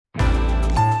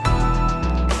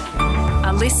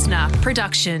listener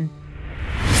production.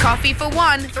 Coffee for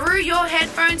one through your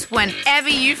headphones whenever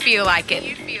you feel like it.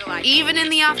 Even in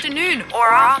the afternoon or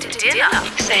after dinner.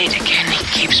 Say it again, it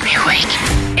keeps me awake.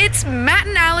 It's Matt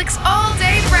and Alex all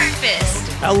day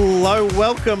breakfast. Hello,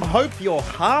 welcome. Hope your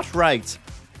heart rate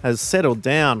has settled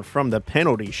down from the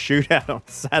penalty shootout on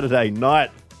Saturday night.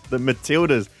 The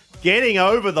Matildas getting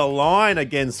over the line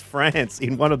against France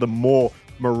in one of the more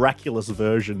miraculous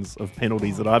versions of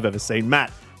penalties that I've ever seen.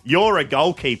 Matt, you're a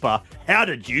goalkeeper. How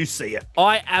did you see it?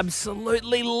 I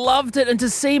absolutely loved it. And to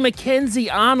see Mackenzie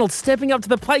Arnold stepping up to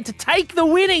the plate to take the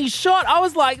winning shot, I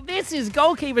was like, this is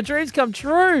goalkeeper dreams come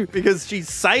true. Because she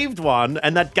saved one,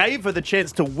 and that gave her the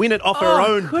chance to win it off her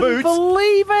own couldn't boots.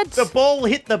 Believe it. The ball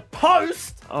hit the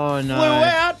post. Oh, no. Flew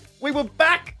out. We were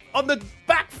back on the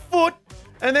back foot.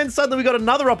 And then suddenly we got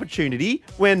another opportunity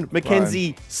when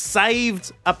Mackenzie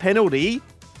saved a penalty.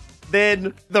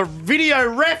 Then the video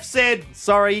ref said,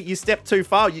 sorry, you stepped too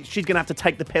far. She's going to have to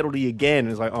take the penalty again.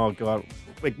 And it's like, oh, God,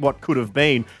 what could have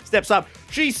been? Steps up.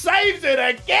 She saves it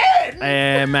again.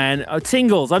 Yeah, man.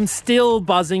 Tingles. I'm still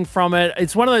buzzing from it.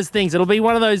 It's one of those things. It'll be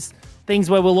one of those things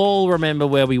where we'll all remember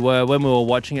where we were when we were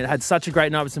watching it. Had such a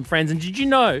great night with some friends. And did you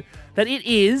know that it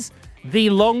is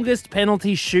the longest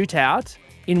penalty shootout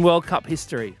in World Cup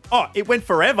history? Oh, it went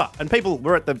forever. And people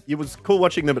were it was cool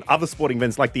watching them at other sporting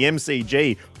events like the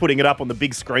MCG, putting it up on the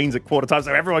big screens at quarter time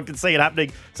so everyone could see it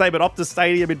happening. Same at Optus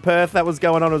Stadium in Perth, that was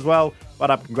going on as well.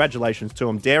 But congratulations to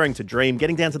them, daring to dream,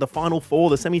 getting down to the final four,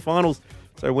 the semi-finals.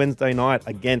 So Wednesday night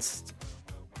against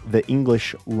the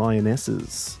English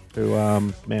Lionesses, who,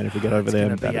 man, if we get over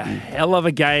there, that'd be a hell of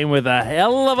a game with a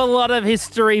hell of a lot of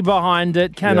history behind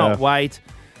it. Cannot wait.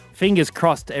 Fingers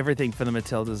crossed everything for the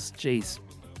Matildas. Jeez.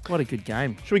 What a good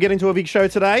game. Should we get into a big show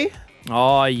today?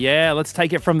 Oh, yeah. Let's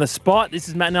take it from the spot. This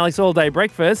is Matt and Alex All Day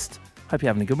Breakfast. Hope you're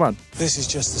having a good one. This is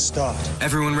just the start.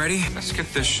 Everyone ready? Let's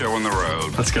get this show on the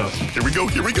road. Let's go. Here we go,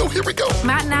 here we go, here we go.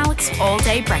 Matt and Alex All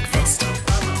Day Breakfast.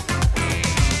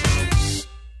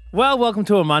 Well, welcome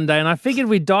to a Monday, and I figured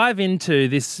we'd dive into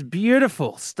this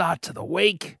beautiful start to the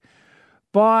week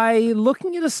by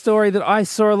looking at a story that I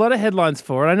saw a lot of headlines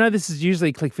for. And I know this is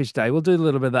usually Clickfish Day. We'll do a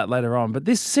little bit of that later on. But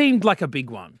this seemed like a big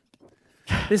one.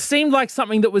 This seemed like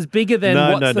something that was bigger than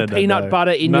what's the peanut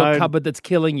butter in your cupboard that's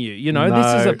killing you. You know,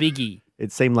 this is a biggie.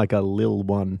 It seemed like a lil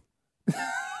one.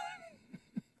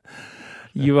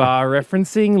 You are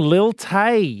referencing Lil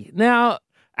Tay. Now,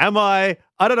 am I?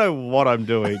 I don't know what I'm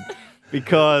doing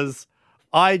because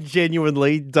I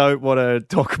genuinely don't want to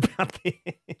talk about this.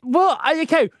 Well,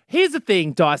 okay, here's the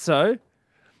thing, Daiso.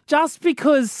 Just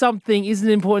because something isn't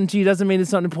important to you doesn't mean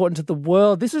it's not important to the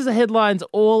world. This was the headlines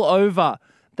all over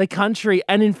the country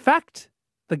and, in fact,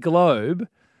 the globe.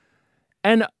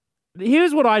 And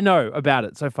here's what I know about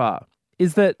it so far,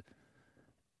 is that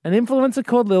an influencer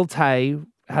called Lil Tay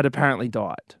had apparently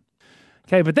died.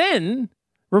 Okay, but then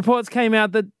reports came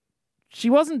out that she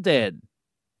wasn't dead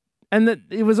and that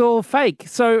it was all fake.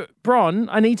 So, Bron,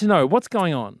 I need to know, what's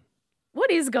going on? What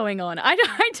is going on? I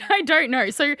don't know.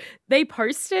 So they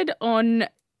posted on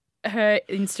her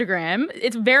Instagram,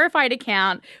 it's a verified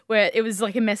account where it was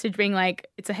like a message being like,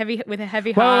 it's a heavy with a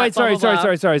heavy heart. Wait,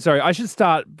 sorry. I should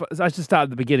start at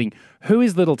the beginning. Who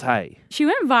is Little Tay? She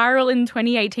went viral in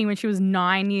 2018 when she was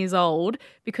 9 years old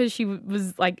because she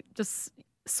was like just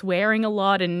swearing a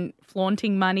lot and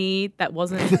flaunting money that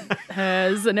wasn't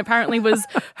hers, and apparently was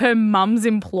her mum's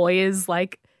employer's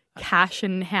like cash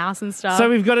and house and stuff. So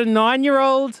we've got a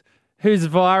 9-year-old who's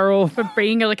viral for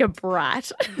being like a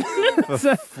brat, for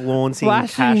flaunting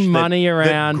flashing cash money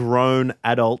around. That grown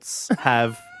adults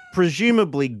have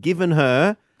presumably given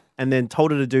her and then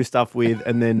told her to do stuff with,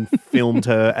 and then filmed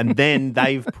her, and then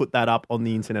they've put that up on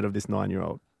the internet of this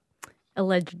 9-year-old.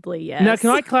 Allegedly, yes. Now, can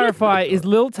I clarify, is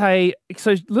Lil Tay...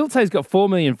 So Lil Tay's got 4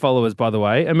 million followers, by the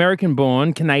way.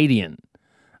 American-born, Canadian.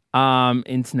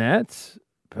 Internet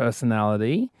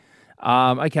personality.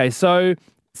 Okay, so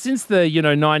since the,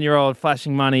 9-year-old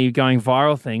flashing money going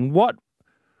viral thing, what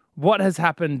has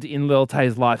happened in Lil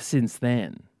Tay's life since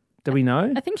then? Do we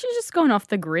know? I think she's just gone off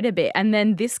the grid a bit. And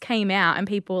then this came out and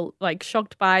people like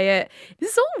shocked by it.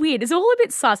 This is all weird. It's all a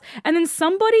bit sus. And then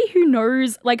somebody who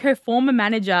knows, like her former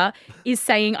manager is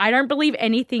saying, I don't believe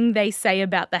anything they say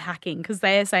about the hacking, because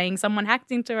they are saying someone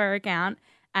hacked into her account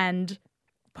and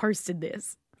posted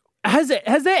this. Has there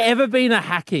ever been a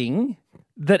hacking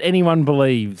that anyone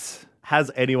believes? Has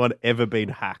anyone ever been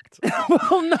hacked?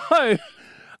 Well, no.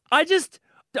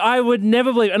 I would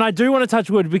never believe, and I do want to touch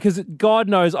wood because God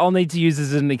knows I'll need to use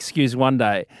this as an excuse one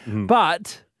day. Mm-hmm.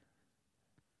 But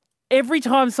every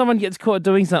time someone gets caught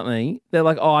doing something, they're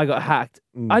like, "Oh, I got hacked."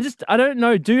 I don't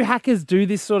know. Do hackers do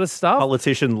this sort of stuff?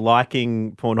 Politician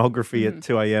liking pornography at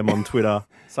 2 a.m. on Twitter.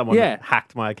 Someone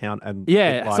hacked my account and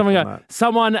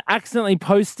someone accidentally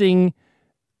posting,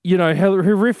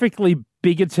 horrifically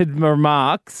bigoted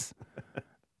remarks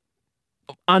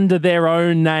under their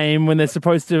own name when they're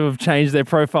supposed to have changed their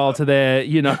profile to their,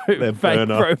 Their fake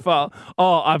burner. profile.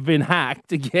 Oh, I've been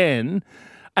hacked again.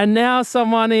 And now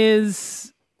someone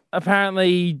is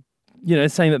apparently,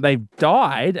 saying that they've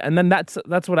died, and then that's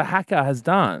what a hacker has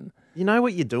done. You know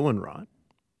what you're doing, right?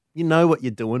 You know what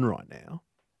you're doing right now.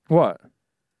 What?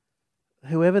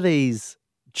 Whoever these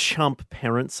chump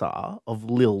parents are of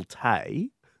Lil Tay,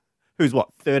 who's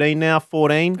 13 now,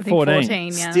 14? I think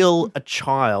 14, yeah. Still a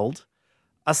child,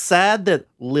 are sad that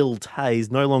Lil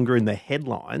Tay's no longer in the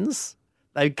headlines.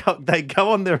 They go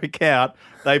on their account,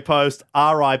 they post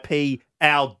RIP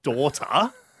our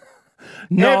daughter.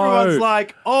 No. Everyone's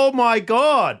like, oh my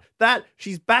God, that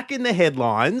she's back in the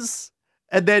headlines.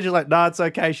 And then you're like, no, it's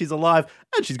okay, she's alive.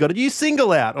 And she's got a new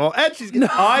single out. I bet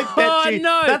you.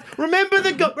 No. Remember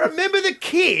the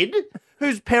kid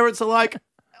whose parents are like,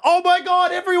 oh my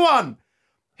God, everyone,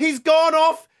 he's gone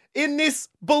off in this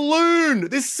balloon.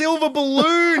 This silver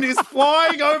balloon is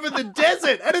flying over the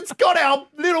desert and it's got our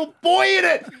little boy in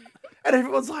it. And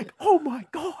everyone's like, oh my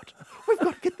God, we've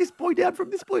got to get this boy down from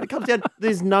this balloon. It comes down.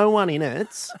 There's no one in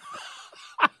it.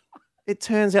 It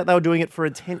turns out they were doing it for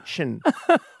attention.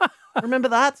 Remember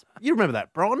that? You remember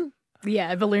that, Bron?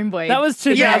 Yeah, Balloon Boy. That was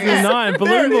 2009. Yes.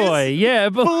 Balloon There it Boy. is. Yeah.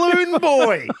 Balloon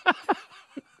Boy.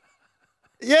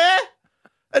 Yeah?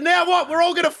 And now what? We're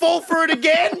all going to fall for it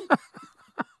again?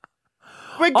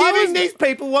 We're giving these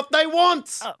people what they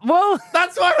want. Well,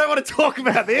 That's why I don't want to talk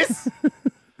about this.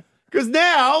 Because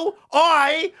now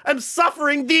I am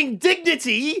suffering the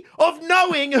indignity of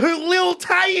knowing who Lil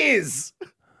Tay is.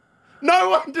 No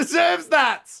one deserves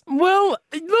that. look.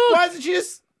 Why doesn't she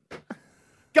just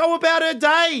go about her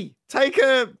day, take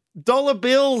her dollar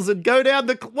bills and go down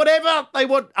the... whatever they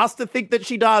want us to think that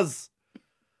she does.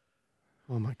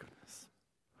 Oh, my goodness.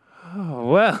 Oh,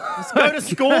 well. Just go to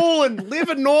school and live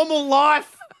a normal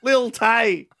life, Lil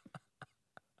Tay.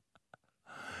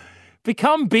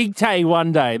 Become Big Tay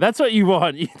one day. That's what you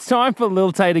want. It's time for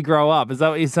Lil Tay to grow up. Is that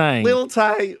what you're saying? Lil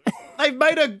Tay. They've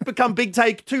made her become Big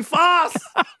Tay too fast.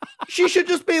 She should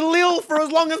just be Lil for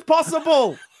as long as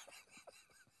possible.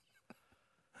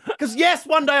 Because, yes,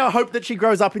 one day I hope that she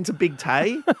grows up into Big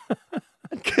Tay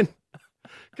and can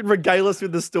regale us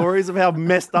with the stories of how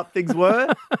messed up things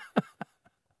were.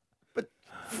 But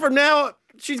for now,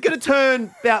 she's going to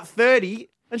turn about 30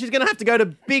 and she's going to have to go to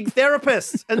big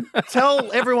therapists and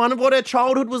tell everyone what her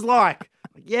childhood was like.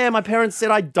 Yeah, my parents said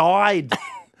I died.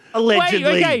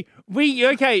 Allegedly. Wait,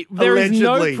 okay. There is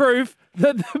Allegedly. no proof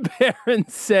that the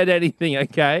parents said anything,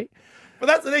 okay? But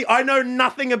that's the thing. I know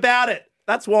nothing about it.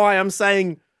 That's why I'm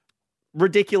saying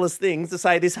ridiculous things to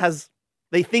say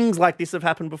things like this have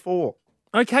happened before.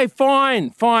 Okay,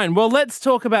 fine. Well, let's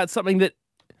talk about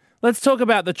let's talk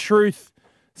about the truth.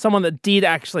 Someone that did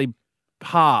actually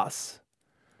pass.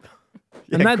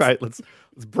 Yeah, great. Let's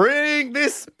bring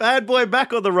this bad boy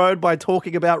back on the road by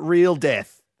talking about real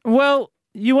death. Well,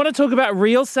 you want to talk about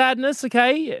real sadness,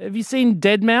 okay? Have you seen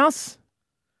Dead Mouse?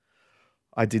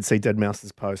 I did see Dead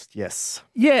Mouse's post. Yes,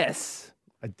 Yes.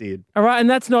 I did. All right, and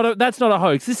that's not a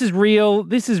hoax. This is real.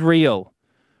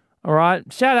 All right.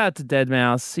 Shout out to Dead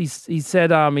Mouse. He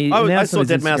said I announced saw on his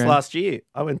Dead Mouse Instagram. last year.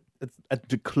 I went at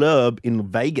the club in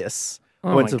Vegas.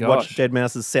 I went my to watch gosh. Dead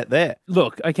Mouse's set there.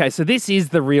 Look, okay, so this is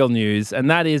the real news, and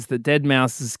that is that Dead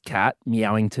Mouse's cat,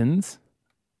 Meowingtons,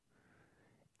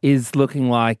 is looking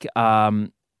like well,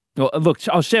 look,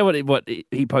 I'll share what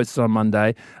he posted on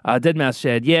Monday. Dead Mouse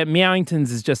shared,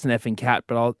 Meowingtons is just an effing cat,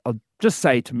 but I'll just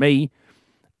say to me,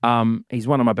 he's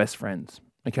one of my best friends.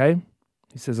 Okay,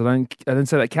 he says I don't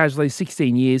say that casually.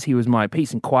 16 years, he was my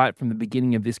peace and quiet from the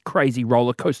beginning of this crazy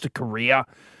roller coaster career.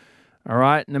 All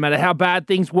right, no matter how bad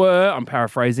things were, I'm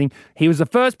paraphrasing, he was the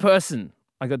first person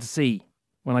I got to see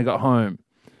when I got home.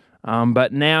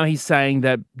 But now he's saying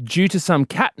that due to some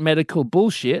cat medical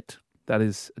bullshit, that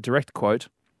is a direct quote,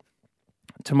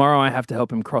 tomorrow I have to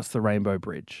help him cross the Rainbow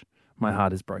Bridge. My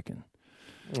heart is broken.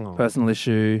 Oh. Personal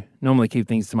issue. Normally keep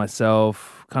things to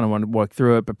myself. Kind of want to work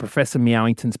through it. But Professor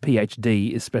Meowington's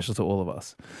PhD is special to all of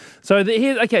us. So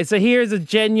here is a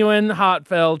genuine,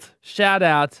 heartfelt shout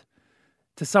out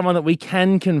to someone that we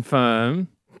can confirm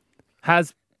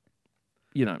has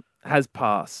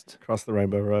passed. Across the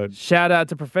Rainbow Road. Shout out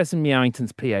to Professor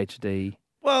Meowington's PhD.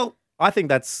 Well, I think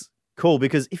that's cool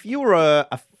because if you were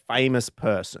a famous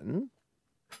person,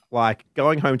 like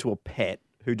going home to a pet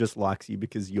who just likes you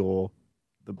because you're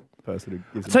person who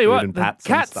gives them Tell you food what, and the pats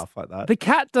and stuff like that. The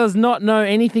cat does not know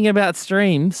anything about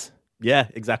streams. Yeah,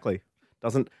 exactly.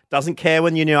 Doesn't care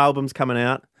when your new album's coming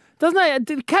out.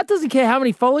 The cat doesn't care how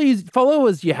many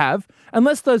followers you have,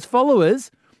 unless those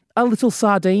followers are little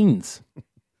sardines.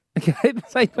 Okay,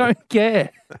 they don't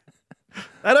care.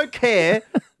 They don't care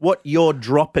what you're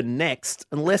dropping next,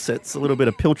 unless it's a little bit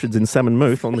of pilchards in salmon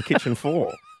mouth on the kitchen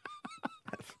floor.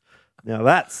 Now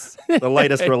that's the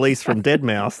latest release from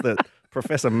Deadmau5 that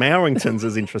Professor Mowrington's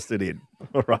is interested in.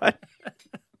 All right.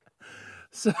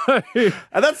 So,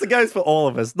 and that's the goes for all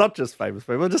of us, not just famous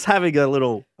people. Just having a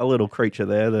little creature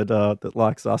there that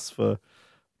likes us for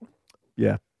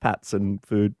pats and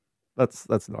food. That's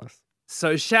nice.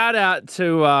 So shout out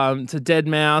to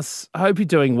Deadmau5. I hope you're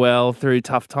doing well through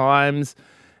tough times,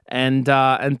 and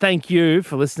thank you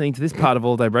for listening to this part of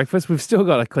All Day Breakfast. We've still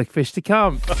got a Clickfish to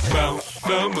come.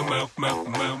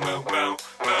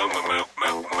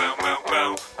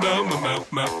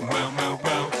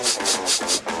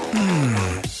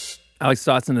 Alex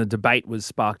Dyson, a debate was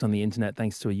sparked on the internet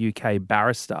thanks to a UK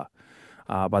barrister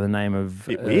by the name of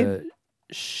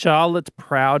Charlotte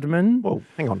Proudman. Whoa,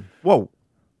 hang on. Whoa.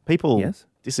 People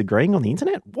disagreeing on the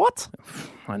internet? What?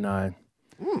 I know.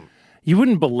 You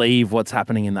wouldn't believe what's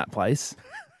happening in that place.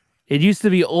 It used to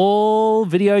be all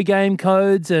video game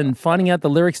codes and finding out the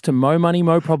lyrics to Mo Money,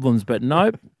 Mo Problems, but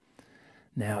nope.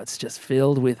 Now it's just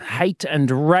filled with hate and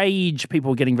rage.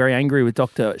 People getting very angry with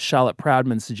Dr. Charlotte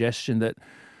Proudman's suggestion that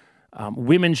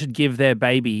women should give their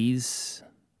babies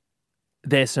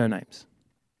their surnames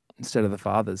instead of the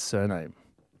father's surname.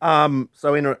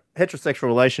 So in a heterosexual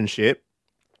relationship,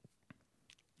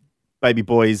 baby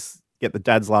boys get the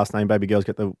dad's last name, baby girls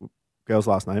get the girl's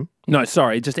last name. No,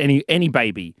 sorry, just any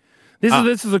baby.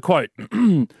 This is a quote.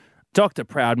 Dr.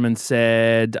 Proudman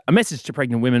said, a message to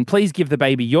pregnant women, please give the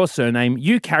baby your surname.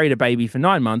 You carried a baby for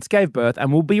 9 months, gave birth,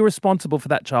 and will be responsible for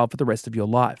that child for the rest of your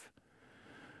life.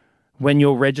 When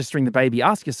you're registering the baby,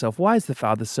 ask yourself, why is the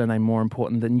father's surname more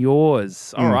important than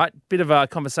yours? All right, bit of a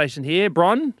conversation here.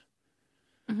 Bron?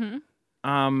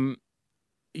 Mm-hmm.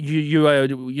 You are,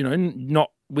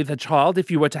 not with a child.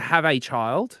 If you were to have a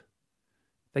child,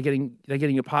 they're getting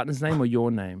your partner's name or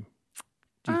your name.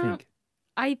 Do you think?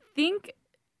 I think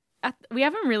we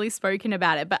haven't really spoken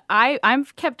about it, but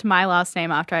I've kept my last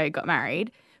name after I got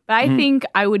married. But I think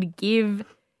I would give,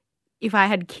 if I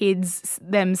had kids,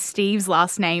 them Steve's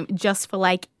last name just for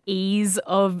like ease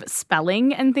of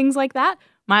spelling and things like that.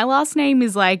 My last name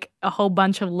is like a whole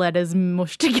bunch of letters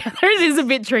mushed together. It is a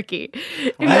bit tricky.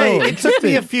 Hey, it took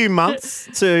me a few months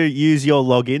to use your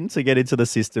login to get into the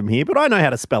system here, but I know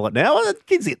how to spell it now.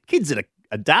 Kids that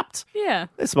adapt. Yeah.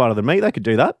 They're smarter than me. They could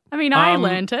do that. I mean, I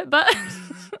learned it, but...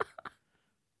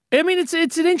 I mean, it's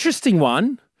an interesting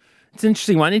one. It's an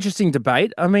interesting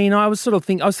debate. I mean, I was sort of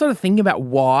thinking about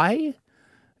why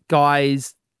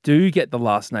guys do get the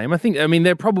last name. I mean,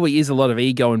 there probably is a lot of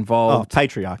ego involved. Oh,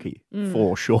 patriarchy,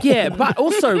 for sure. Yeah, but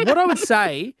also what I would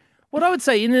say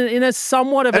in a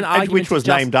somewhat of an argument, which was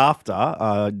named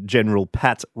after General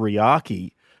Pat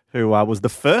Ryaki, who was the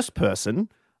first person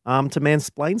to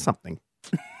mansplain something.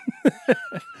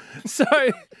 So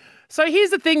here's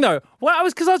the thing, though.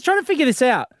 Because I was trying to figure this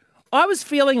out. I was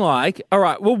feeling like, all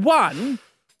right, well, one,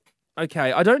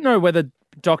 okay, I don't know whether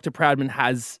Dr. Proudman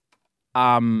has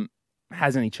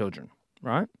any children,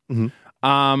 right?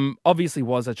 Mm-hmm. Obviously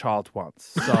was a child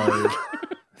once, so...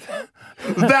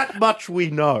 That much we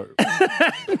know.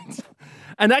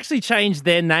 And actually changed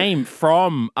their name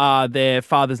from their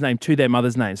father's name to their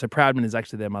mother's name. So Proudman is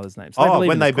actually their mother's name. So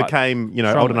when they became,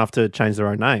 old enough to change their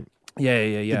own name. Yeah.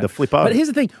 Did the flip over. But here's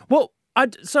the thing. Well, I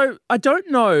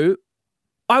don't know.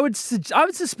 I would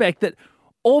suspect that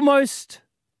almost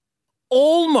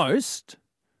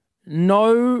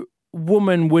no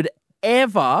woman would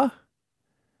ever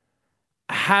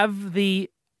have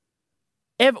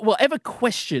ever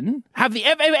question have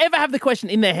the question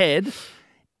in their head,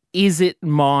 is it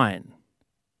mine?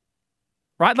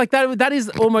 Right? Like that is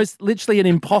almost literally an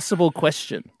impossible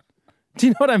question. Do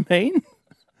you know what I mean?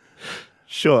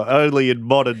 Sure, only in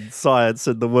modern science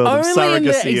and the world of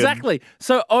surrogacy. Exactly.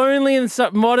 So only in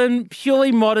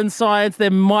purely modern science, there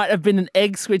might have been an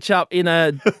egg switch up in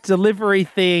a delivery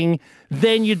thing.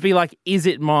 Then you'd be like, is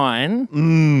it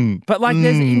mine? But like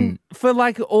for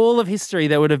like all of history,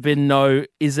 there would have been no,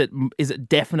 is it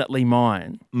definitely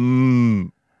mine?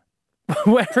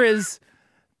 Whereas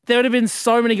there would have been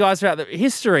so many guys throughout the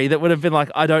history that would have been like,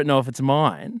 I don't know if it's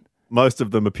mine. Most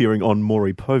of them appearing on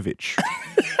Maury Povich.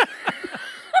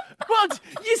 Well,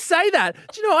 you say that.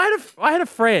 Do you know, I had a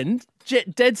friend,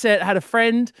 dead set, had a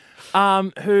friend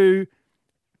who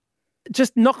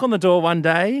just knocked on the door one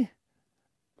day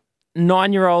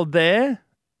 9-year-old there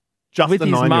Just with the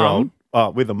his 9-year-old. mum. Oh,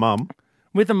 with a mum.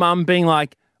 With a mum being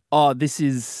like, oh, this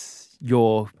is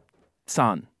your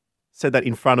son. Said that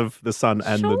in front of the son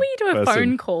and Surely the you do a person.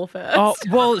 phone call first. Oh,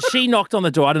 well, she knocked on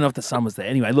the door. I don't know if the son was there.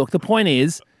 Anyway, look, the point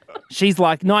is, she's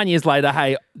like 9 years later,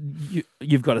 hey,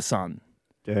 you've got a son.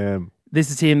 Damn. This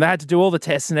is him. They had to do all the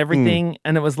tests and everything.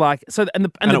 And it was like, so, and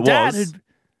the it dad was.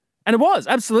 and it was,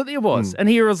 absolutely it was. And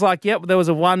he was like, yep, there was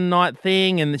a one night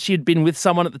thing and she had been with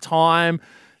someone at the time.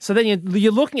 So then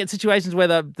you're looking at situations where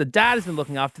the dad has been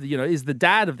looking after, is the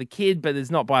dad of the kid, but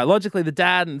is not biologically the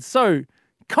dad. And so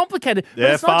complicated. But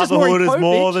Yeah, it's not just Maury fatherhood is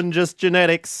more Povich. than just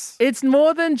genetics. It's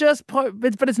more than just, but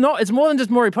it's not. It's more than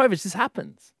just Maury Povich. This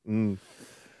happens.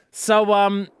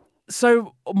 So,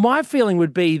 so my feeling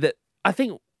would be that I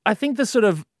think the sort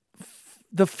of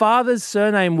the father's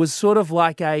surname was sort of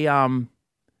like a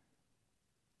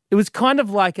it was kind of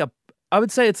like I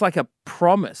would say it's like a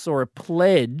promise or a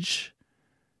pledge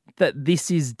that this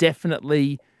is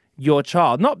definitely your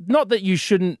child. Not that you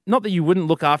shouldn't, not that you wouldn't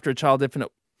look after a child if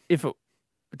it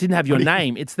didn't have your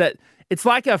name. It's that it's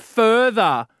like a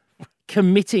further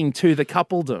committing to the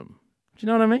coupledom. Do you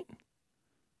know what I mean?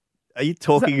 Are you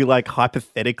talking like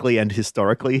hypothetically and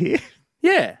historically here?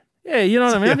 Yeah, you know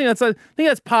what I mean. I think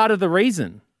that's part of the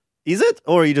reason. Is it?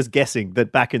 Or are you just guessing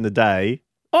that back in the day?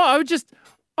 Oh,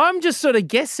 I'm just sort of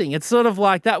guessing. It's sort of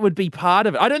like that would be part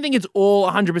of it. I don't think it's all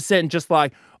 100% just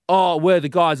like, oh, we're the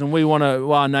guys and we want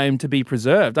our name to be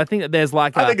preserved. I think that there's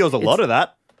like I think there was a lot of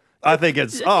that. I think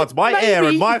it's my heir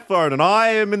and my throne and I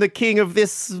am the king of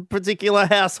this particular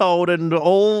household and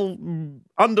all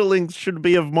underlings should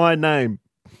be of my name.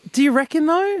 Do you reckon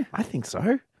though? I think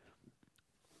so.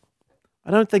 I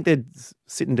don't think they're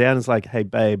sitting down and it's like, hey,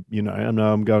 babe, I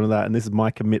know I'm going to that and this is my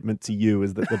commitment to you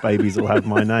is that the babies will have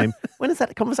my name. When has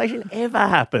that conversation ever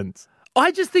happened?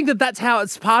 I just think that that's how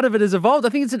it's part of it has evolved. I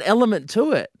think it's an element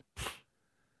to it.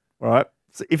 All right.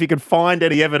 So if you can find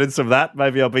any evidence of that,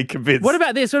 maybe I'll be convinced. What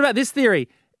about this? What about this theory?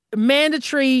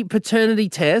 Mandatory paternity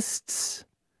tests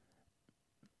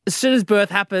as soon as birth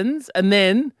happens and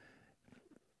then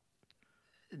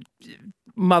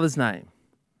mother's name.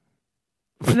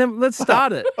 And then let's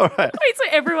start it. All right. Wait, so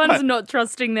everyone's not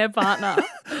trusting their partner.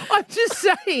 I'm just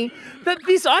saying that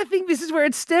I think this is where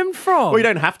it stemmed from. Well, you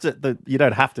don't have to. You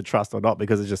don't have to trust or not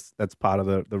because it's just that's part of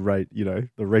the rate. The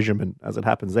regimen as it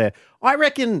happens there. I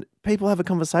reckon people have a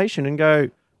conversation and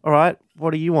go, "All right, what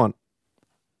do you want?"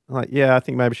 I'm like, yeah, I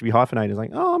think maybe it should be hyphenated. It's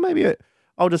like, oh, maybe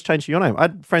I'll just change to your name. I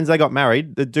had friends they got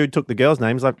married. The dude took the girl's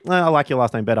name. He's like, I like your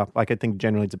last name better. Like I think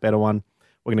generally it's a better one.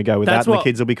 We're going to go with that. And the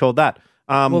kids will be called that.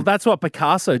 Well, that's what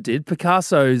Picasso did.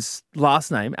 Picasso's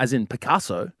last name, as in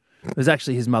Picasso, was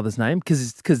actually his mother's name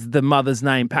because the mother's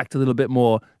name packed a little bit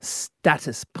more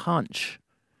status punch.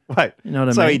 Wait, you know what I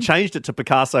mean? So he changed it to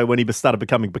Picasso when he started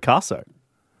becoming Picasso.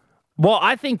 Well,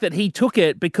 I think that he took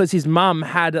it because his mum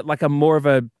had like a more of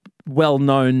a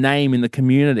well-known name in the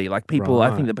community. Like people,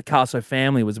 Right. I think the Picasso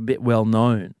family was a bit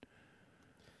well-known.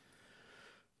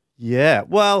 Yeah.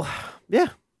 Well, yeah.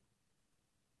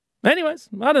 Anyways,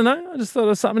 I don't know. I just thought it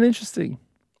was something interesting.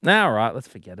 Now, all right, let's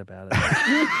forget about it.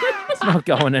 It's not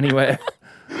going anywhere.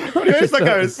 It's not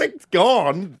going. It's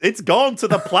gone. It's gone to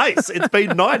the place. It's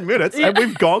been 9 minutes and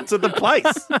we've gone to the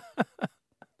place.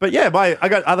 But yeah, I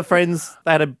got other friends.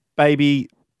 They had a baby.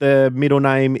 The middle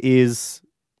name is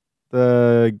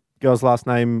the girl's last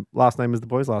name. Last name is the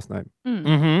boy's last name.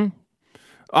 Mm-hmm.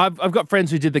 I've got friends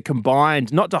who did the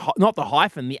combined, not the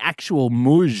hyphen, the actual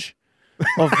muj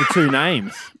of the two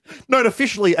names. Known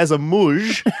officially as a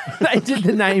muj. They did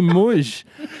the name muj.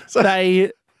 So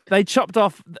they chopped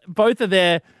off both of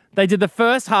their. They did the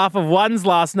first half of one's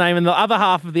last name and the other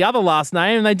half of the other last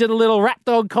name, and they did a little rat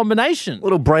dog combination.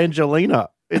 Little Brangelina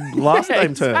in last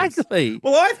name terms. Exactly.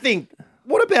 Well, I think.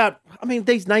 What about? I mean,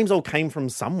 these names all came from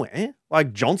somewhere.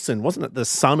 Like Johnson, wasn't it the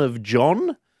son of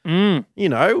John? Mm.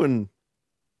 And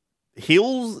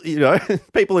hills.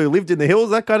 People who lived in the hills,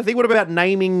 that kind of thing. What about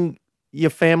naming your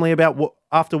family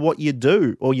after what you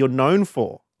do or you're known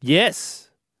for? Yes.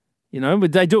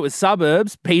 But they do it with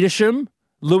suburbs. Petersham,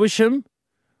 Lewisham,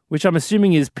 which I'm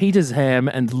assuming is Petersham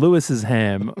and Lewis's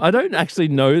ham. I don't actually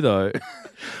know, though.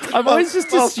 I've always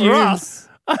just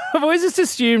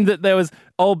assumed that there was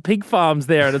old pig farms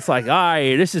there, and it's like,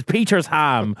 aye, this is Peter's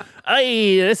ham.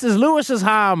 Aye, this is Lewis's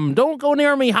ham. Don't go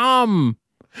near me ham.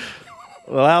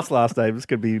 Well, our last names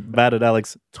could be Matt and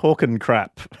Alex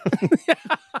Torkinkräpp.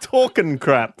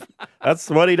 Torkinkräpp. That's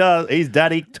what he does. He's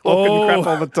daddy talking crap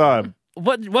all the time.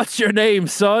 What's your name,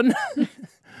 son?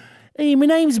 Hey, my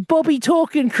name's Bobby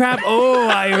Torkinkräpp. Oh,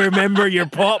 I remember your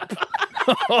pop.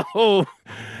 Oh,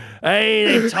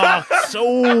 hey, they talk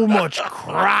so much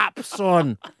crap,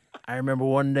 son. I remember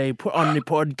one day put on the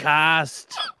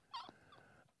podcast.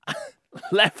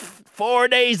 Left 4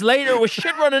 days later with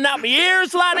shit running out my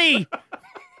ears, laddie.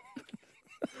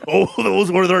 Oh,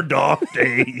 those were their dark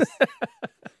days.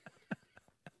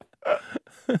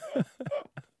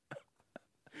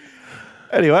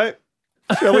 Anyway,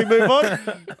 shall we move on?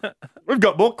 We've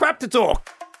got more crap to talk.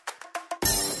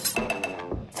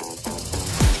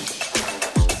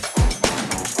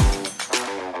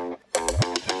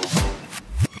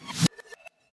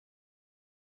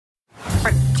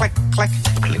 Click, click, click,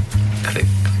 click,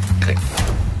 click.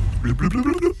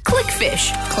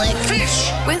 Clickfish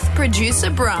Clickfish. with producer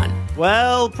Bron.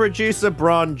 Well, producer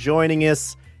Bron joining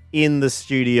us in the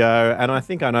studio, and I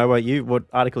think I know what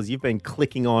articles you've been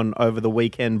clicking on over the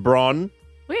weekend, Bron.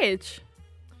 Which?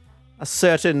 A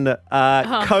certain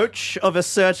coach of a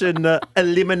certain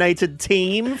eliminated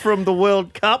team from the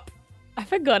World Cup. I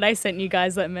forgot I sent you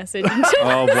guys that message.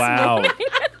 Oh, wow.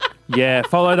 Yeah,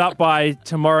 followed up by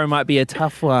tomorrow might be a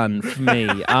tough one for me.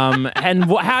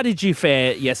 And how did you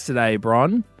fare yesterday,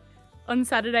 Bron? On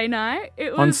Saturday night,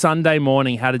 it was... On Sunday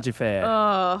morning, how did you fare?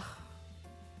 Oh,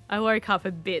 I woke up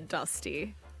a bit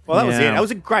dusty. Well, that was Yeah. it. It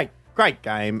was a great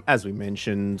game, as we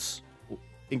mentioned.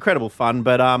 Incredible fun,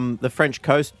 but the French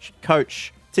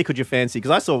coach tickled your fancy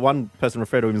because I saw one person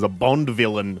refer to him as a Bond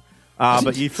villain,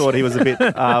 but you thought he was a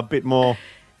bit more.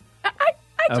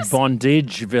 A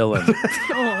bondage villain. Oh,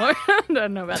 I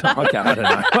don't know about that. Okay, I don't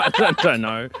know. I don't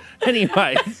know.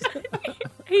 Anyways.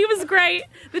 He was great.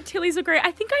 The Tillies were great.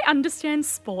 I think I understand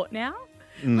sport now.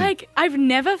 Like, I've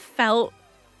never felt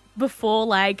before,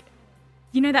 like,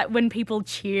 you know that when people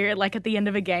cheer, like, at the end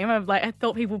of a game, I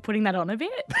thought people were putting that on a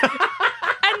bit.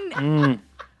 And when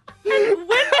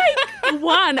they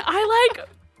won, I, like,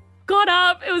 got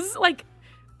up. It was, like,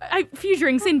 a few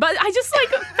drinks in, but I just, like,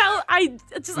 felt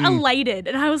elated.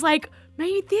 And I was like,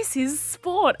 maybe this is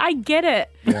sport. I get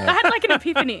it. Yeah. I had, like, an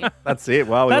epiphany. That's it.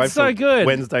 Well, we That's wait so for good.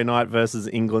 Wednesday night versus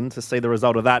England to see the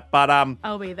result of that. But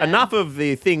I'll be there. enough of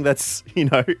the thing that's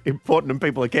important and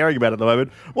people are caring about at the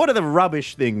moment. What are the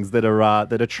rubbish things that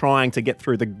are trying to get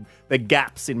through the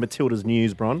gaps in Matilda's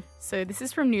news, Bron? So this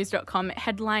is from news.com.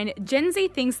 Headline, Gen Z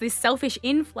thinks this selfish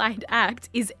in-flight act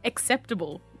is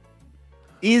acceptable.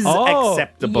 Is Oh,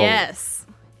 acceptable. Yes.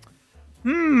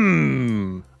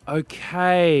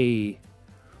 Okay.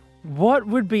 What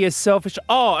would be a selfish...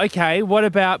 Oh, okay. What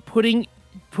about putting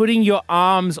your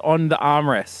arms on the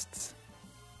armrests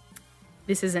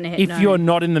This isn't it. if no. you're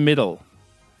not in the middle?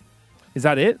 Is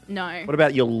that it? No. What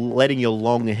about letting your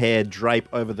long hair drape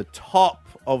over the top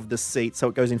of the seat so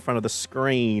it goes in front of the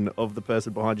screen of the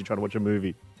person behind you trying to watch a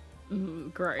movie?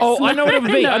 Gross. Oh, I know what it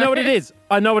would be. No. I know what it is.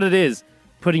 I know what it is.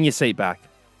 Putting your seat back.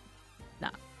 Nah.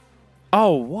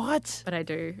 Oh, what? But I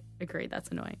do agree that's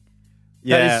annoying.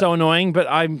 That is so annoying, but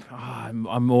I'm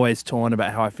always torn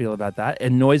about how I feel about that. It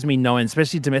annoys me knowing,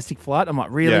 especially domestic flight. I'm like,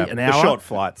 really? An hour? The short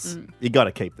flights, you got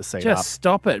to keep the seat up. Just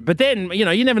stop it. But then,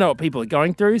 you never know what people are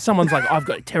going through. Someone's like, I've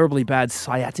got terribly bad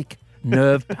sciatic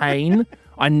nerve pain.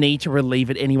 I need to relieve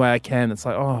it any way I can. It's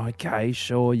like, oh, okay,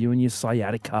 sure, you and your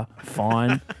sciatica,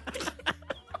 fine.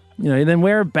 Then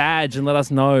wear a badge and let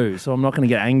us know so I'm not going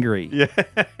to get angry.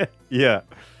 Yeah.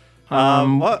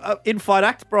 In-flight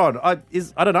act, Bron. I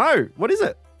don't know. What is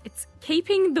it? It's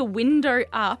keeping the window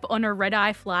up on a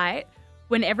red-eye flight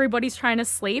when everybody's trying to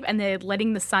sleep and they're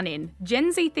letting the sun in.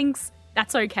 Gen Z thinks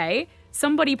that's okay.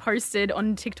 Somebody posted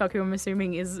on TikTok, who I'm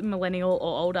assuming is millennial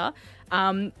or older,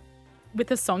 with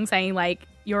a song saying, like,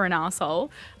 you're an asshole.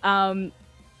 And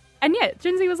yeah,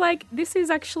 Gen Z was like, this is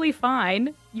actually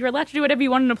fine. You're allowed to do whatever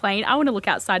you want on a plane. I want to look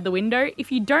outside the window.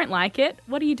 If you don't like it,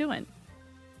 what are you doing?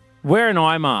 Wear an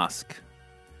eye mask.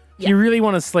 If you really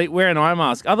want to sleep, wear an eye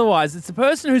mask. Otherwise, it's the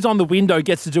person who's on the window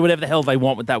gets to do whatever the hell they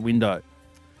want with that window.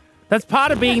 That's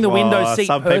part of being the window seat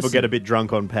Some person. people get a bit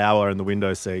drunk on power in the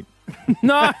window seat.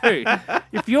 No.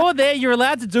 If you're there, you're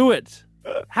allowed to do it.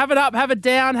 Have it up, have it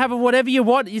down, have it whatever you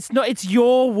want. It's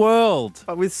your world.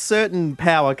 But with certain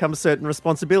power comes certain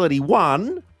responsibility.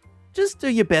 One, just do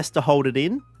your best to hold it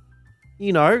in.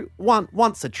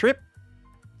 Once a trip,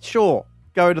 sure.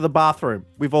 Go to the bathroom.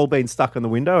 We've all been stuck on the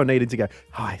window and needed to go,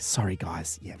 hi, sorry,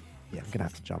 guys. Yeah, I'm going to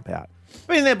have to jump out.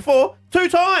 Been there before 2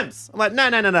 times. I'm like,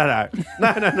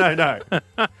 no.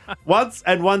 Once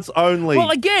and once only. Well,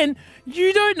 again,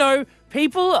 you don't know.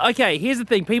 People, okay, here's the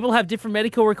thing. People have different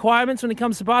medical requirements when it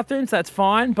comes to bathrooms. That's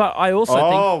fine. But I also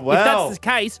think if that's the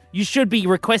case, you should be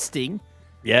requesting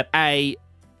an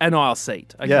aisle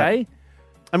seat, okay? Yeah.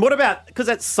 And what about, because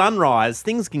at sunrise,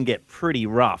 things can get pretty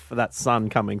rough for that sun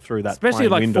coming through that Especially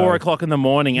plane like window. 4 o'clock in the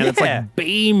morning and it's like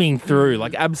beaming through,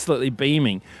 like absolutely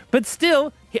beaming. But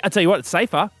still, I tell you what, it's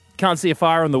safer. Can't see a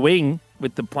fire on the wing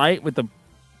with the plate with the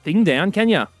thing down, can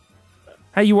you?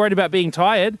 Hey, you worried about being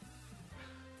tired?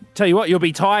 Tell you what, you'll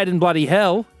be tired in bloody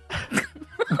hell,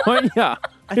 won't you?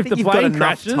 I think you've got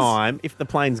enough time if the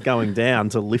plane's going down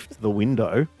to lift the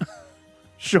window.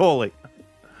 Surely.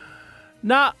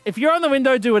 Nah, if you're on the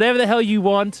window, do whatever the hell you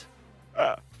want.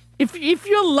 If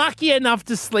you're lucky enough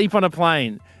to sleep on a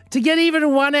plane, to get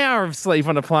even 1 hour of sleep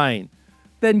on a plane,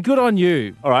 then good on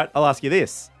you. All right, I'll ask you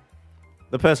this.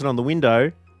 The person on the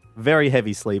window, very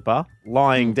heavy sleeper,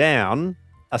 lying down,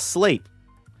 asleep.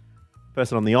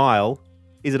 Person on the aisle,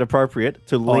 is it appropriate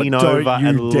to lean over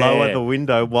and lower the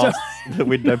window whilst the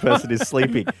window person is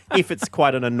sleeping, if it's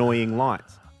quite an annoying light?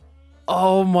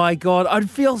 Oh my God, I'd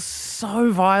feel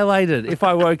so violated if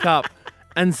I woke up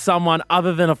and someone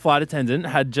other than a flight attendant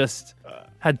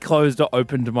had closed or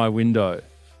opened my window.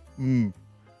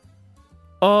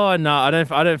 Oh no, I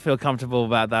don't feel comfortable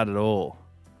about that at all.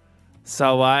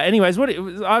 So, anyways,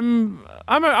 I'm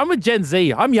a Gen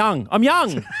Z. I'm young.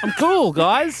 I'm cool,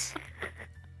 guys.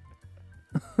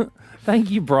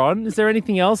 Thank you, Bron. Is there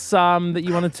anything else that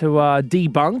you wanted to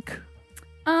debunk?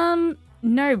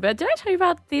 No, but did I tell you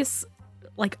about this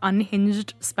like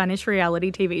unhinged Spanish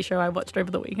reality TV show I watched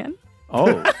over the weekend?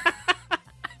 Oh. I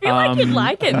feel like you'd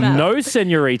like it, Matt. No,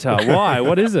 senorita. Why?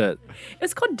 What is it?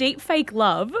 It's called Deep Fake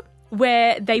Love,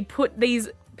 where they put these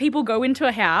people go into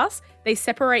a house, they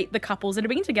separate the couples that have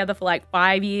been together for like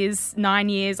 5 years, 9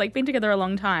 years, like been together a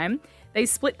long time. They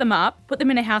split them up, put them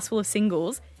in a house full of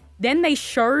singles. Then they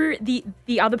show the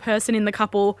other person in the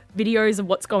couple videos of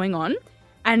what's going on,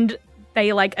 and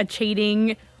they like are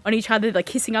cheating on each other, like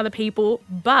kissing other people,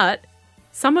 but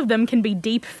some of them can be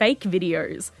deep fake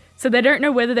videos. So they don't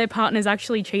know whether their partner's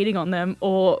actually cheating on them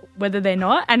or whether they're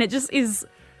not. And it just is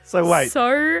so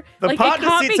the like, partner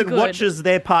sits and watches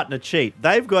their partner cheat.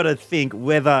 They've got to think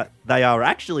whether they are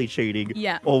actually cheating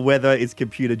or whether it's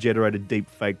computer-generated deep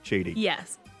fake cheating.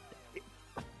 Yes.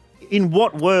 In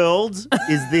what world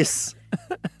is this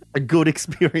a good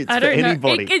experience for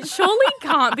anybody? It surely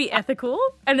can't be ethical,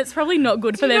 and it's probably not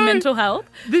good for their mental health.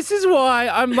 This is why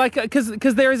I'm like,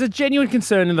 because there is a genuine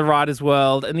concern in the writers'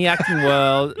 world and the acting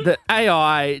world that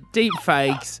AI, deep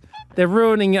fakes, they're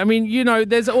ruining. I mean, you know,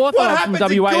 there's author what from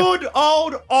happened WA. to good,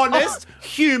 old, honest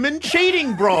human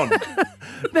cheating, Bron?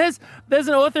 There's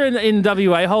an author in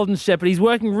WA, Holden Shepherd. He's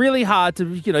working really hard to,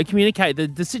 you know, communicate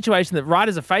the situation that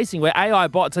writers are facing where AI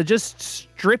bots are just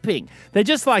stripping. They're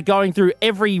just like going through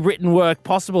every written work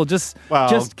possible, just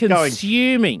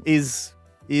consuming.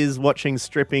 Is watching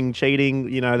stripping cheating,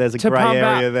 you know, there's a grey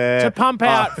area there. To pump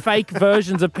out fake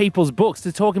versions of people's books,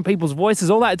 to talk in people's voices,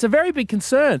 all that. It's a very big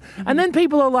concern. Mm-hmm. And then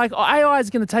people are like, oh, AI is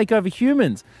going to take over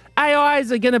humans.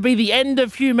 AIs are going to be the end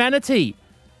of humanity.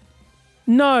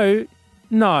 No.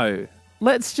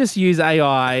 Let's just use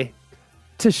AI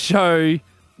to show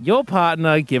your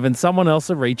partner giving someone else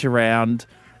a reach around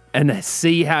and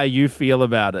see how you feel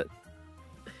about it.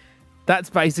 That's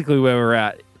basically where we're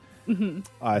at.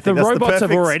 I think the robots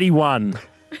have already won.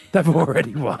 They've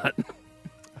already won. I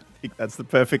think that's the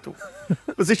perfect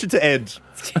position to end.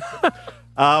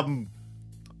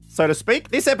 So to speak,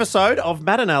 this episode of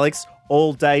Matt and Alex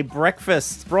All Day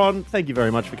Breakfast. Bron, thank you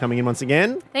very much for coming in once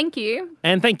again. Thank you.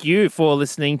 And thank you for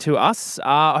listening to us.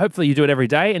 Hopefully you do it every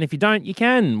day. And if you don't, you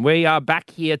can. We are back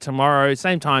here tomorrow,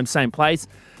 same time, same place.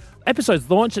 Episodes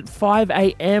launch at 5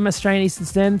 a.m. Australian Eastern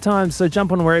Standard Time. So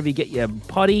jump on wherever you get your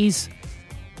potties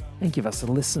and give us a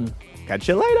listen. Catch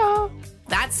you later.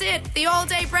 That's it. The All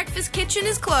Day Breakfast Kitchen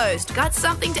is closed. Got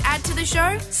something to add to the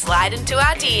show? Slide into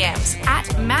our DMs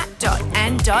at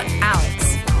matt.and.alex.